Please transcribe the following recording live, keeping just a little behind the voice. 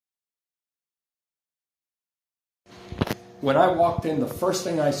When I walked in, the first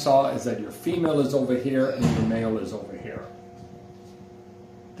thing I saw is that your female is over here and your male is over here.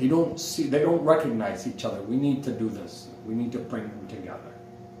 They don't recognize each other. We need to do this. We need to bring them together.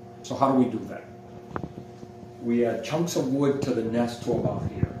 So how do we do that? We add chunks of wood to the nest to about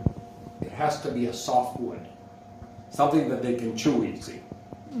here. It has to be a soft wood, something that they can chew easy.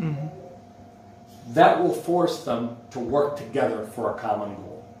 Mm-hmm. That will force them to work together for a common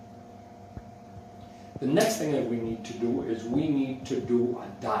goal. The next thing that we need to do is we need to do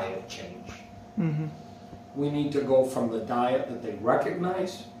a diet change. Mm-hmm. We need to go from the diet that they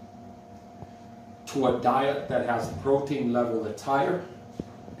recognize to a diet that has a protein level that's higher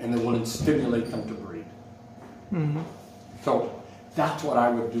and that will stimulate them to breed. Mm-hmm. So that's what I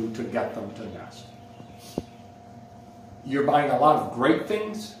would do to get them to nest. You're buying a lot of great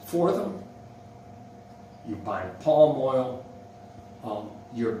things for them. You're buying palm oil.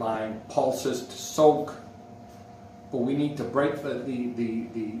 You're buying pulses to soak. But we need to break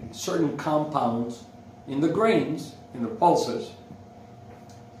the certain compounds in the grains, in the pulses,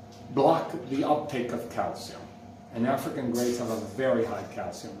 block the uptake of calcium. And African grapes have a very high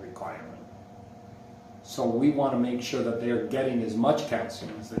calcium requirement. So we want to make sure that they're getting as much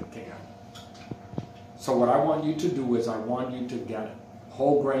calcium as they can. So what I want you to do is I want you to get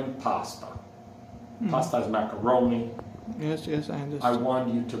whole grain pasta. Pasta is macaroni. Yes, I understand. I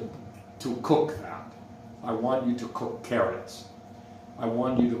want you to cook that. I want you to cook carrots. I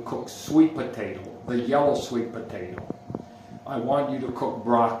want you to cook sweet potato, the yellow sweet potato. I want you to cook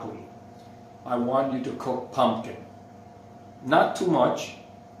broccoli. I want you to cook pumpkin. Not too much,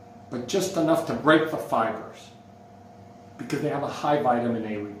 but just enough to break the fibers, because they have a high vitamin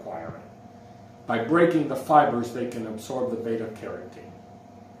A requirement. By breaking the fibers, they can absorb the beta-carotene.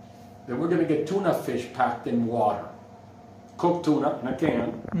 Then we're going to get tuna fish packed in water. Cooked tuna in a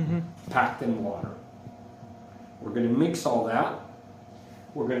can, packed in water. We're going to mix all that.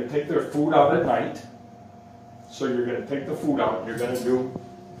 We're going to take their food out at night. So you're going to take the food out. You're going to do...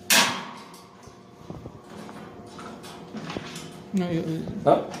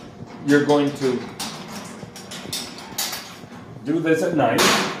 You're going to do this at night.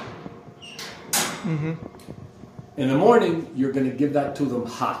 Mm-hmm. In the morning, you're going to give that to them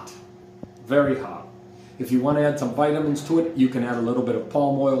hot, very hot. If you want to add some vitamins to it, you can add a little bit of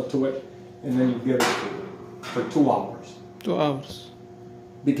palm oil to it, and then you give it to them for 2 hours. 2 hours.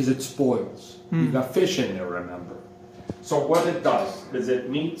 Because it spoils. You've got fish in there, remember. So what it does is it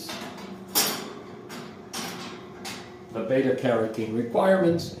meets the beta-carotene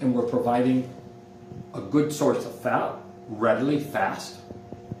requirements, and we're providing a good source of fat, readily, fast.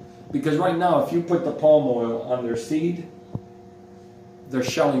 Because right now, if you put the palm oil on their seed, they're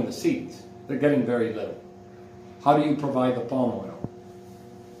shelling the seeds. They're getting very little. How do you provide the palm oil?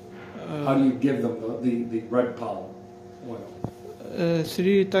 How do you give them the red palm oil?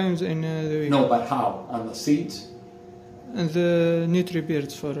 3 times in the week. No, but how? On the seeds? And the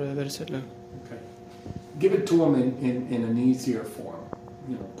NutriBeards for Versatile. Okay. Give it to them in an easier form.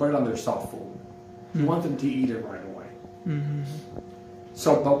 You know, put it on their soft food. You want them to eat it right away. Mm-hmm.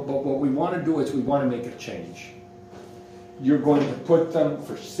 So, but what we want to do is we want to make a change. You're going to put them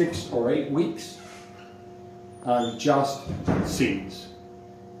for 6 or 8 weeks on just seeds.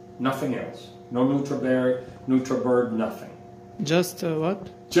 Nothing else. No NutriBerry, NutriBird, nothing. Just what?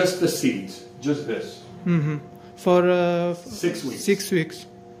 Just the seeds. Just this. Mm-hmm. For 6 weeks. 6 weeks.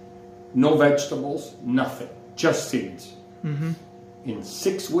 No vegetables, nothing. Just seeds. Mm-hmm. In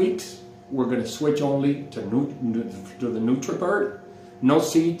 6 weeks, we're going to switch only to the NutriBird, no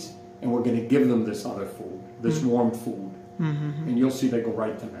seeds, and we're going to give them this other food, this warm food. Mm-hmm. And you'll see they go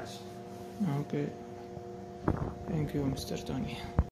right to nest. Okay. Thank you, Mr. Tony.